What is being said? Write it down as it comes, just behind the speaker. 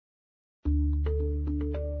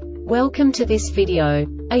Welcome to this video.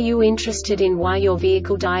 Are you interested in why your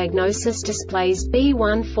vehicle diagnosis displays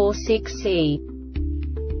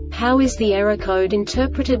B146E? How is the error code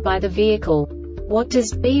interpreted by the vehicle? What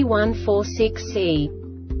does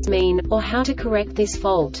B146E mean, or how to correct this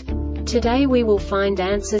fault? Today we will find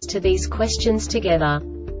answers to these questions together.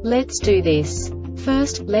 Let's do this.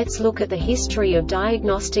 First, let's look at the history of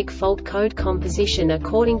diagnostic fault code composition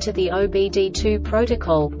according to the OBD2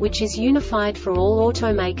 protocol, which is unified for all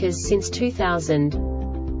automakers since 2000.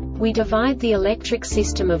 We divide the electric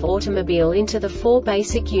system of automobile into the four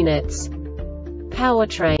basic units: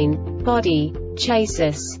 powertrain, body,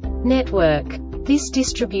 chassis, network. This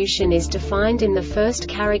distribution is defined in the first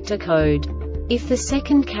character code. If the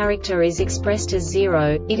second character is expressed as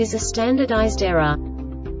 0, it is a standardized error.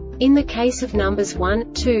 In the case of numbers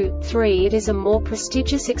 1, 2, 3, it is a more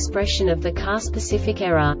prestigious expression of the car-specific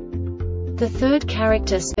error. The third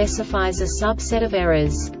character specifies a subset of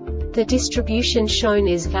errors. The distribution shown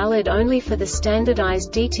is valid only for the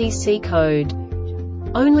standardized DTC code.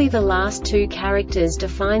 Only the last two characters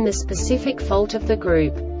define the specific fault of the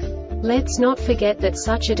group. Let's not forget that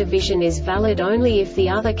such a division is valid only if the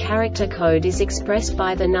other character code is expressed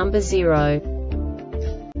by the number 0.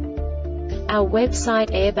 Our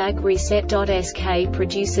website airbagreset.sk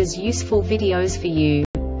produces useful videos for you.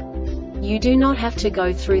 You do not have to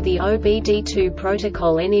go through the OBD2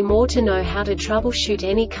 protocol anymore to know how to troubleshoot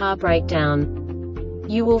any car breakdown.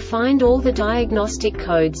 You will find all the diagnostic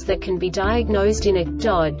codes that can be diagnosed in a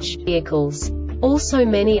Dodge vehicles. Also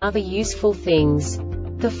many other useful things.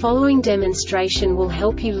 The following demonstration will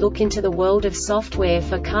help you look into the world of software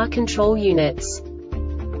for car control units.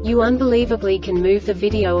 You unbelievably can move the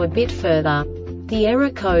video a bit further. The error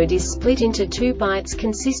code is split into 2 bytes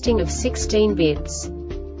consisting of 16 bits.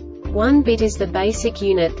 1 bit is the basic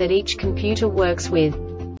unit that each computer works with.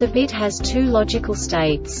 The bit has 2 logical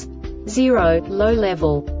states: 0, low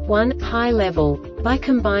level, 1, high level. By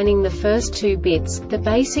combining the first 2 bits, the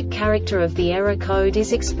basic character of the error code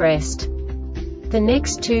is expressed. The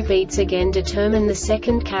next 2 beats again determine the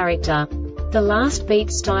second character. The last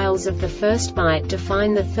beat styles of the first byte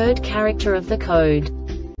define the third character of the code.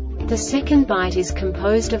 The second byte is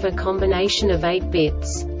composed of a combination of 8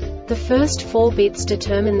 bits. The first 4 bits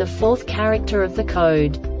determine the fourth character of the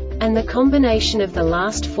code. And the combination of the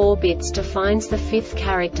last 4 bits defines the fifth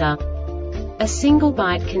character. A single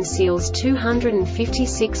byte conceals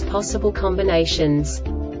 256 possible combinations.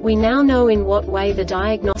 We now know in what way the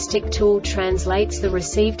diagnostic tool translates the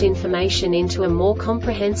received information into a more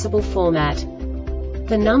comprehensible format.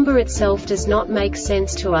 The number itself does not make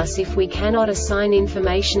sense to us if we cannot assign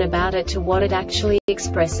information about it to what it actually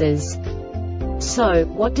expresses. So,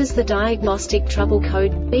 what does the Diagnostic Trouble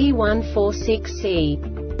Code B146E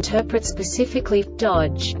interpret specifically for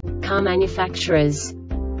Dodge car manufacturers?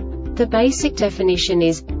 The basic definition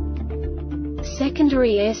is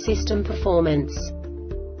secondary air system performance.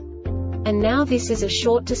 And now this is a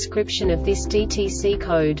short description of this DTC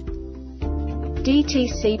code.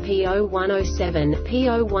 DTC P0107,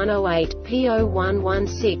 P0108,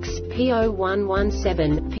 P0116,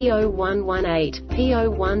 P0117, P0118,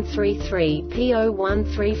 P0133,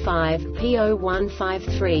 P0135,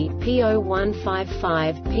 P0153,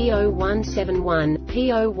 P0155, P0171,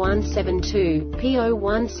 P0172,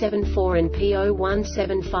 P0174 and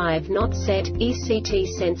P0175 not set, ECT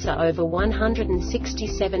sensor over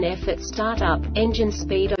 167 F at startup, engine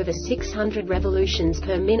speed over 600 revolutions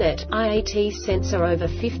per minute, IAT sensor over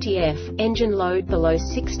 50 F, engine load below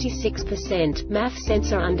 66%, MAF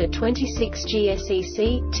sensor under 26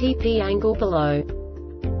 GSEC, TP angle below.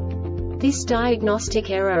 This diagnostic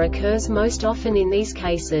error occurs most often in these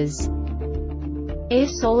cases: air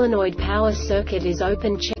solenoid power circuit is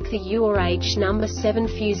open, check the U or H number 7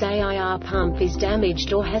 fuse AIR pump is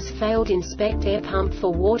damaged or has failed, inspect air pump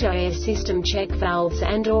for water, air system check valves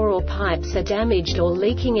and or pipes are damaged or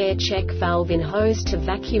leaking, air check valve in hose to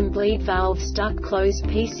vacuum bleed valve stuck, closed,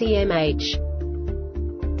 PCMH.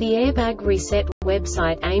 The Airbag Reset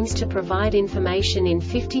website aims to provide information in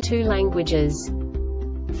 52 languages.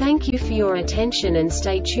 Thank you for your attention and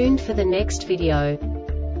stay tuned for the next video.